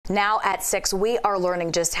Now at 6, we are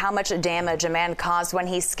learning just how much damage a man caused when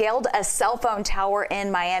he scaled a cell phone tower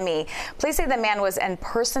in Miami. Police say the man was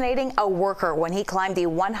impersonating a worker when he climbed the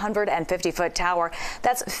 150-foot tower.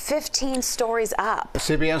 That's 15 stories up.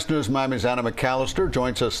 CBS News Miami's Anna McAllister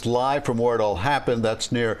joins us live from where it all happened.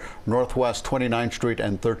 That's near Northwest 29th Street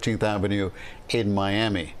and 13th Avenue in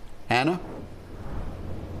Miami. Anna?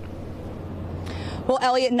 Well,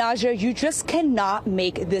 Elliot, Naja, you just cannot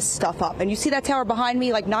make this stuff up. And you see that tower behind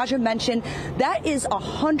me, like Naja mentioned, that is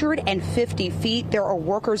 150 feet. There are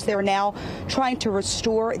workers there now trying to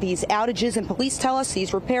restore these outages. And police tell us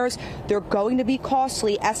these repairs, they're going to be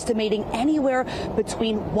costly, estimating anywhere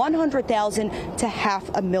between $100,000 to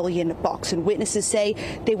 $500,000. And witnesses say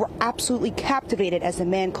they were absolutely captivated as the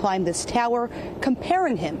man climbed this tower,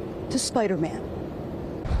 comparing him to Spider-Man.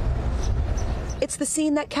 It's the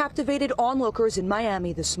scene that captivated onlookers in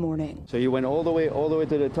Miami this morning. So he went all the way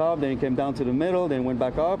to the top, then he came down to the middle, then went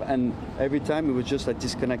back up, and every time it was just like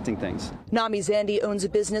disconnecting things. Nami Zandi owns a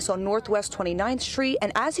business on Northwest 29th Street,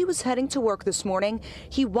 and as he was heading to work this morning,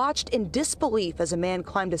 he watched in disbelief as a man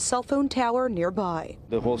climbed a cell phone tower nearby.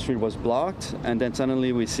 The whole street was blocked, and then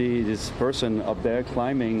suddenly we see this person up there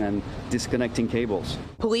climbing and disconnecting cables.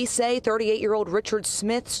 Police say 38-year-old Richard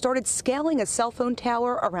Smith started scaling a cell phone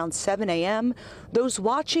tower around 7 a.m. Those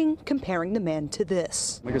watching comparing the man to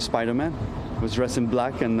this. Like a Spider-Man. He was dressed in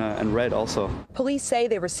black and red also. Police say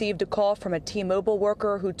they received a call from a T-Mobile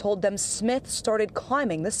worker who told them Smith started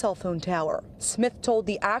climbing the cell phone tower. Smith told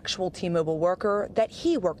the actual T-Mobile worker that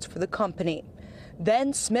he worked for the company.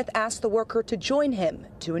 Then Smith asked the worker to join him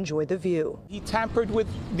to enjoy the view. He tampered with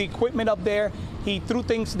the equipment up there. He threw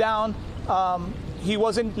things down. He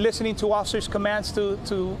wasn't listening to officers' commands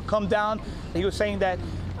to come down. He was saying that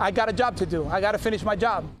I got a job to do. I got to finish my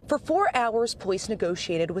job. For 4 hours, police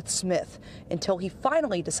negotiated with Smith until he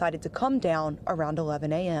finally decided to come down around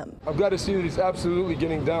 11 a.m. I'm glad to see that he's absolutely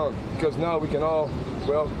getting down, because now we can all,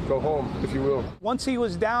 well, go home, if you will. Once he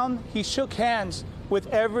was down, he shook hands with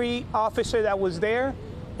every officer that was there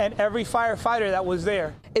and every firefighter that was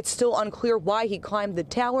there. It's still unclear why he climbed the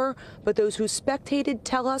tower, but those who spectated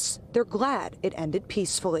tell us they're glad it ended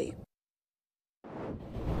peacefully.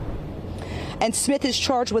 And Smith is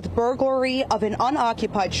charged with burglary of an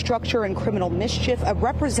unoccupied structure and criminal mischief. A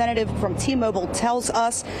representative from T-Mobile tells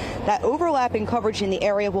us that overlapping coverage in the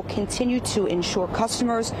area will continue to ensure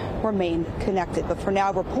customers remain connected. But for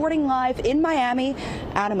now, reporting live in Miami,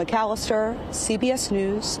 Anna McAllister, CBS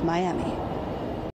News, Miami.